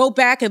go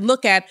back and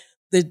look at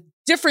the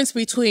difference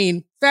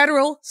between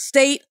federal,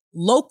 state,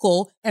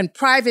 local, and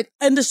private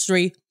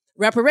industry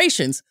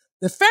reparations.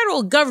 The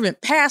federal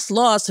government passed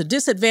laws to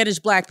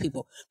disadvantage Black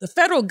people. The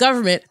federal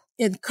government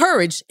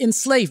encouraged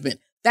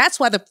enslavement. That's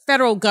why the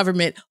federal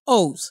government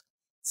owes.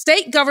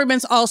 State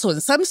governments also,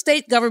 and some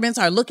state governments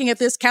are looking at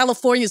this.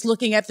 California is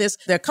looking at this.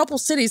 There are a couple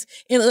cities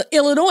in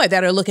Illinois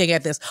that are looking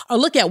at this, are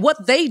looking at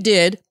what they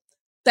did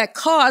that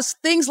caused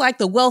things like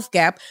the wealth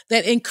gap,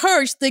 that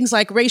encouraged things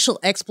like racial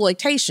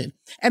exploitation.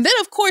 And then,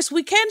 of course,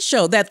 we can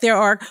show that there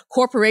are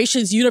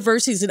corporations,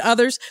 universities, and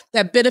others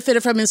that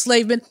benefited from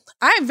enslavement.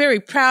 I am very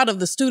proud of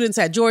the students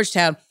at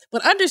Georgetown,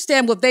 but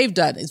understand what they've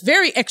done. It's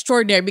very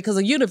extraordinary because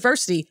the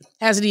university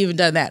hasn't even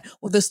done that.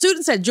 What the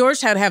students at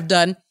Georgetown have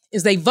done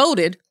is they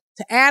voted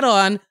to add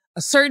on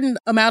a certain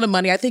amount of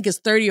money, I think it's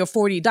 $30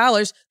 or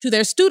 $40, to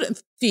their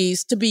student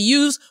fees to be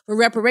used for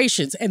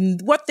reparations. And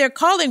what they're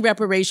calling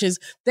reparations,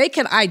 they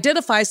can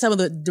identify some of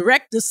the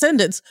direct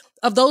descendants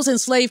of those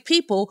enslaved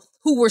people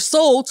who were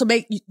sold to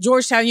make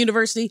Georgetown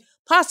University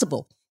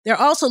possible. They're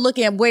also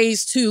looking at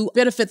ways to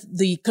benefit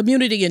the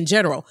community in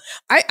general.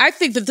 I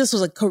think that this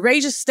was a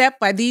courageous step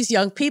by these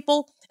young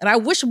people, and I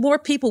wish more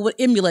people would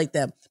emulate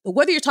them. But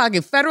whether you're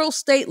talking federal,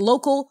 state,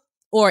 local,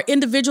 or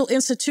individual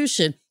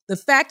institution, the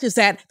fact is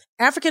that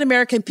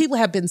African-American people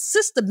have been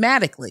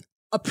systematically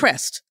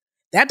oppressed.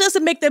 That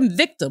doesn't make them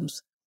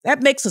victims.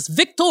 That makes us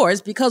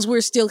victors because we're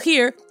still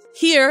here,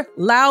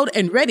 loud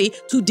and ready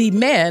to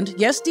demand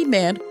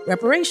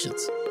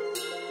reparations.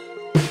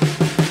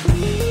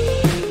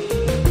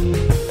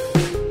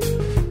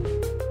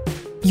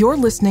 You're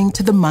listening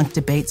to the Munk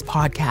Debates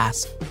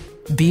Podcast.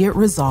 Be it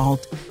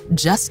resolved,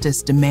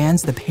 justice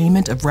demands the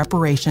payment of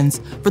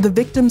reparations for the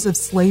victims of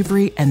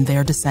slavery and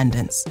their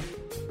descendants.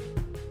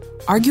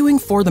 Arguing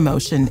for the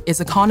motion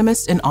is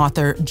economist and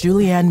author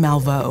Julianne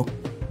Malveaux.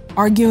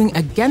 Arguing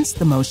against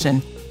the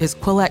motion is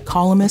Quillette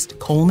columnist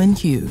Coleman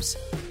Hughes.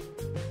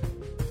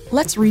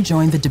 Let's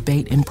rejoin the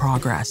debate in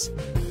progress.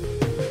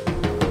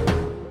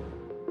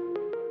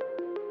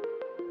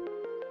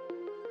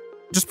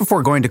 Just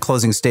before going to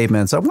closing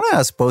statements, I want to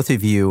ask both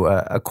of you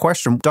a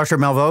question. Dr.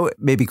 Malveaux,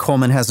 maybe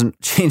Coleman hasn't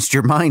changed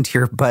your mind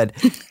here, but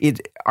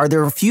are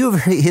there a few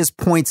of his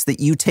points that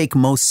you take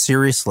most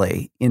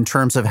seriously in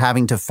terms of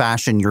having to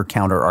fashion your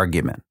counter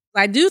argument?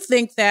 I do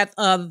think that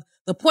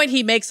the point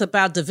he makes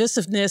about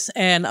divisiveness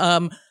and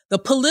the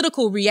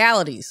political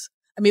realities.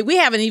 I mean, we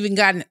haven't even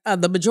gotten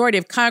the majority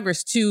of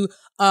Congress to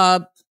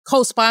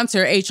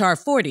co-sponsor H.R.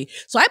 40.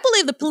 So I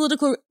believe the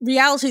political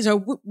realities are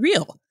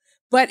real.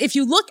 But if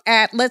you look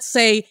at, let's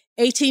say,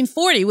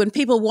 1840, when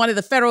people wanted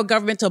the federal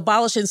government to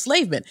abolish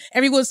enslavement,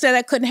 everyone said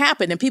that couldn't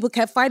happen and people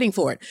kept fighting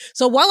for it.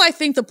 So while I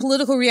think the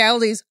political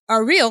realities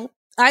are real,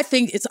 I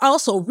think it's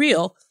also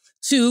real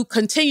to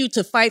continue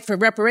to fight for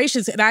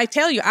reparations. And I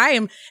tell you, I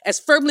am as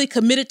firmly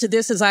committed to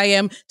this as I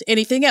am to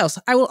anything else.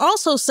 I will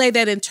also say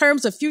that in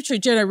terms of future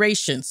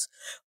generations,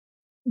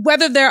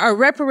 whether there are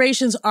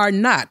reparations or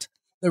not,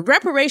 the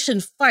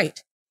reparation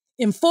fight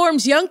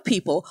informs young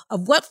people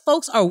of what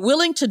folks are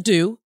willing to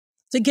do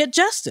to get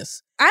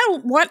justice. I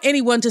don't want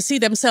anyone to see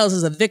themselves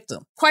as a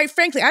victim. Quite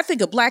frankly, I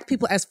think of Black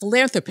people as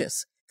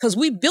philanthropists because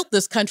we built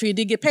this country and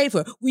didn't get paid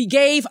for it. We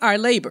gave our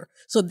labor.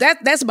 So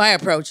that's my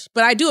approach.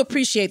 But I do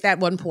appreciate that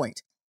one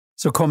point.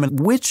 So, Coleman,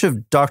 which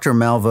of Dr.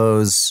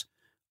 Malveau's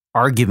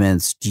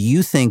arguments do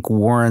you think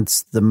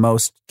warrants the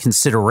most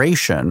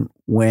consideration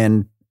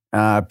when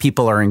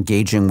people are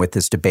engaging with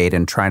this debate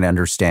and trying to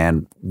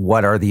understand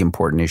what are the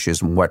important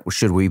issues and what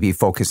should we be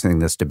focusing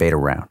this debate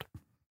around?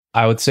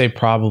 I would say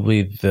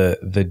probably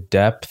the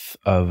depth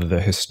of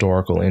the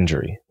historical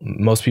injury.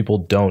 Most people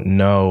don't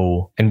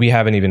know, and we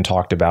haven't even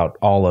talked about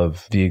all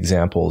of the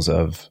examples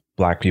of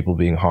Black people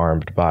being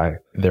harmed by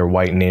their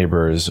white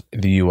neighbors,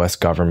 the U.S.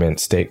 government,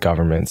 state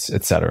governments,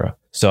 etc.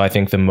 So I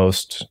think the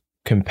most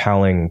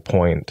compelling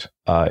point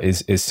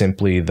is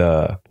simply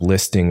the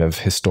listing of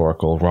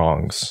historical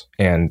wrongs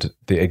and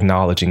the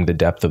acknowledging the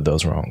depth of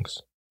those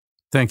wrongs.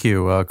 Thank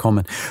you,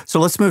 Coleman. So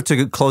let's move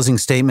to closing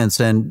statements.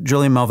 And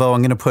Julianne Malveaux,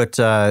 I'm going to put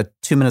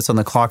 2 minutes on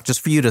the clock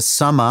just for you to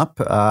sum up,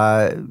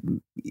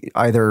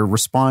 either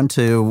respond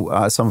to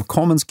some of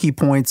Coleman's key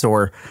points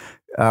or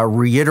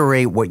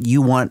reiterate what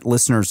you want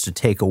listeners to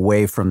take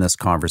away from this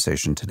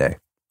conversation today.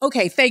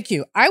 Okay, thank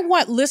you. I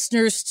want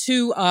listeners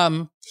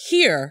to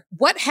hear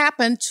what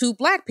happened to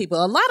Black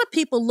people. A lot of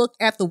people look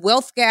at the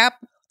wealth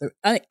gap, the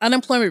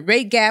unemployment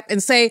rate gap,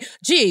 and say,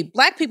 gee,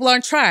 Black people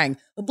aren't trying.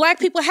 But Black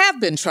people have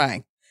been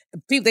trying.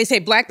 They say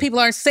Black people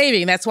aren't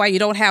saving. That's why you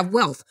don't have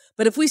wealth.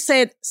 But if we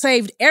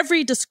saved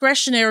every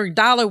discretionary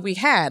dollar we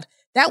had,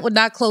 that would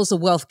not close the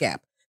wealth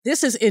gap.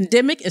 This is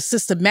endemic, it's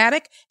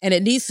systematic, and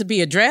it needs to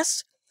be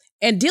addressed.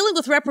 And dealing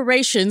with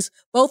reparations,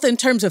 both in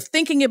terms of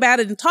thinking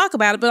about it and talk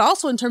about it, but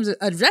also in terms of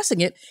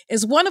addressing it,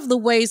 is one of the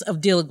ways of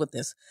dealing with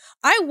this.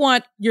 I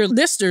want your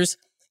listeners,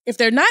 if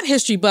they're not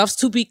history buffs,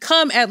 to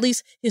become at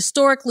least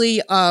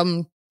historically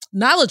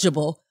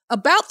knowledgeable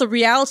about the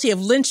reality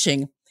of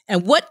lynching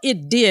and what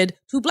it did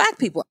to Black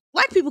people.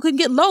 Black people couldn't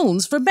get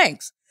loans from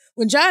banks.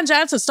 When John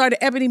Johnson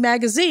started Ebony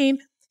magazine,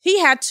 he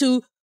had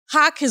to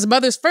hock his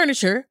mother's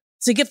furniture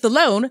to get the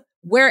loan,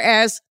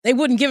 whereas they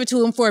wouldn't give it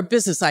to him for a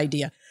business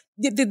idea.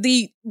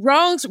 The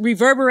wrongs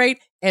reverberate,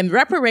 and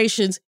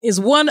reparations is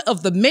one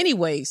of the many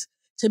ways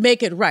to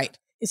make it right.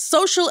 It's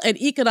social and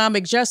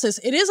economic justice.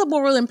 It is a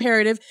moral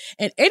imperative,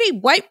 and any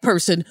white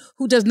person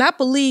who does not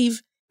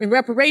believe in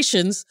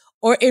reparations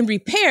or in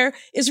repair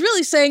is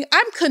really saying,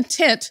 I'm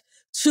content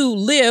to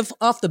live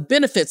off the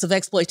benefits of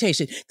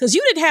exploitation, because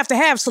you didn't have to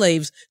have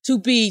slaves to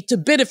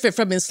benefit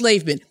from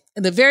enslavement.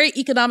 And the very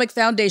economic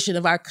foundation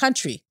of our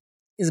country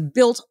is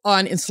built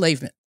on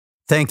enslavement.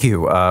 Thank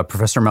you,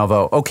 Professor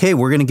Malveaux. Okay,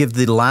 we're going to give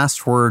the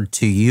last word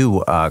to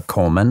you,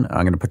 Coleman.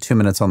 I'm going to put 2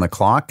 minutes on the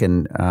clock,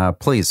 and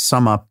please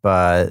sum up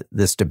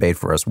this debate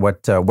for us.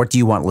 What do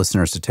you want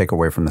listeners to take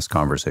away from this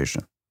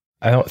conversation?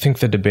 I don't think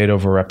the debate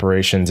over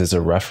reparations is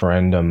a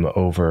referendum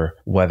over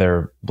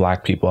whether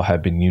Black people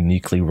have been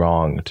uniquely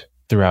wronged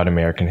throughout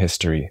American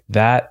history.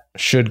 That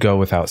should go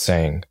without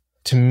saying.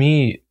 To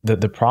me,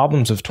 the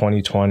problems of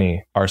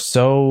 2020 are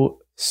so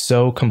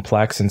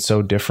complex and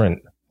so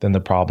different than the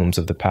problems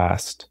of the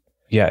past.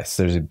 Yes,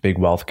 there's a big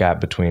wealth gap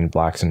between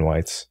Blacks and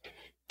whites.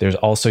 There's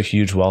also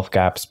huge wealth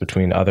gaps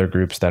between other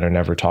groups that are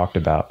never talked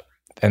about.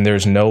 And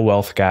there's no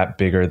wealth gap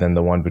bigger than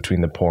the one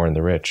between the poor and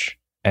the rich.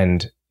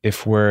 And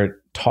if we're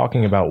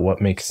talking about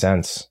what makes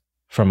sense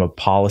from a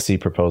policy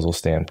proposal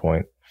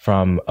standpoint,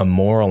 from a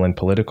moral and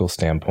political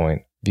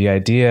standpoint, the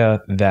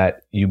idea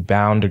that you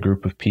bound a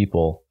group of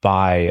people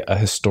by a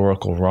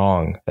historical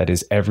wrong that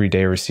is every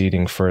day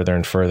receding further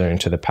and further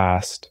into the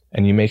past,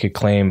 and you make a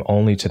claim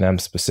only to them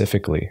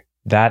specifically,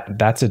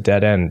 that's a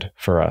dead end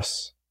for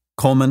us.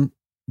 Coleman,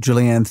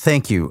 Julianne,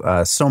 thank you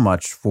so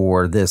much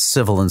for this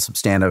civil and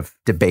substantive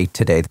debate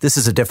today. This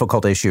is a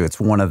difficult issue. It's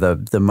one of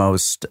the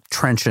most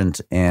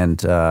trenchant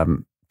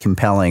and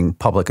compelling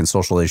public and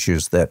social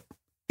issues that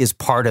is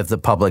part of the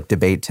public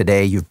debate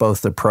today. You've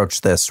both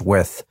approached this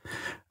with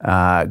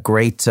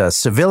great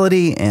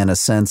civility and a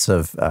sense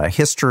of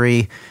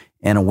history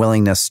and a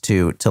willingness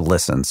to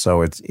listen.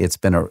 So it's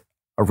been a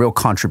real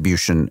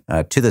contribution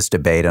to this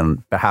debate.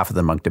 On behalf of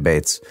the Munk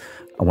Debates,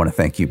 I want to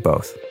thank you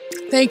both.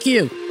 Thank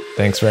you.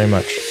 Thanks very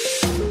much.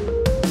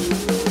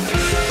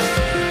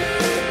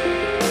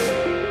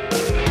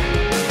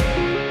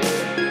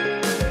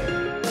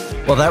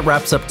 Well, that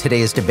wraps up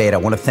today's debate. I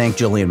want to thank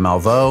Julianne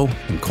Malveaux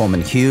and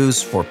Coleman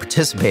Hughes for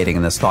participating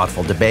in this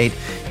thoughtful debate.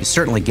 You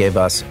certainly gave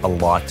us a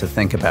lot to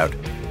think about.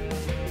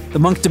 The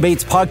Munk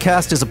Debates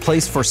Podcast is a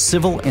place for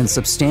civil and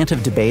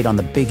substantive debate on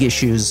the big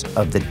issues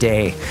of the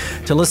day.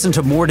 To listen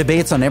to more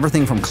debates on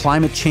everything from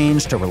climate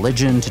change to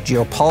religion to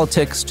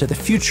geopolitics to the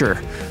future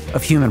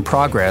of human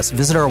progress,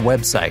 visit our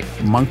website,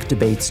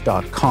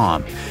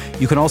 monkdebates.com.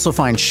 You can also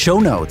find show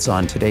notes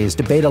on today's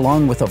debate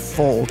along with a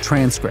full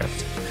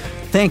transcript.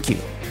 Thank you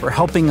for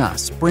helping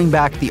us bring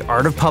back the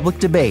art of public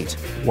debate,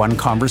 one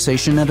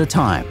conversation at a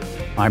time.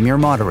 I'm your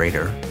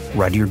moderator,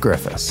 Rudyard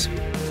Griffiths.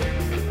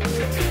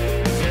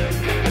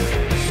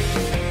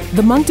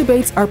 The Munk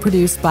Debates are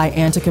produced by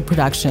Antica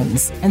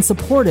Productions and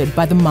supported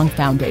by the Munk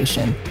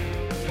Foundation.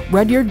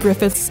 Rudyard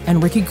Griffiths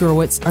and Ricky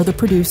Gerwitz are the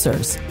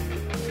producers.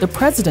 The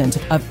president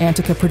of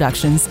Antica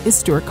Productions is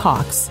Stuart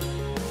Cox.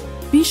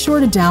 Be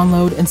sure to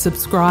download and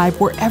subscribe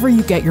wherever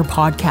you get your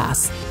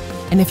podcasts.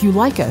 And if you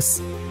like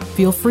us,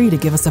 feel free to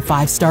give us a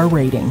 5-star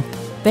rating.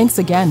 Thanks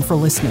again for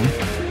listening.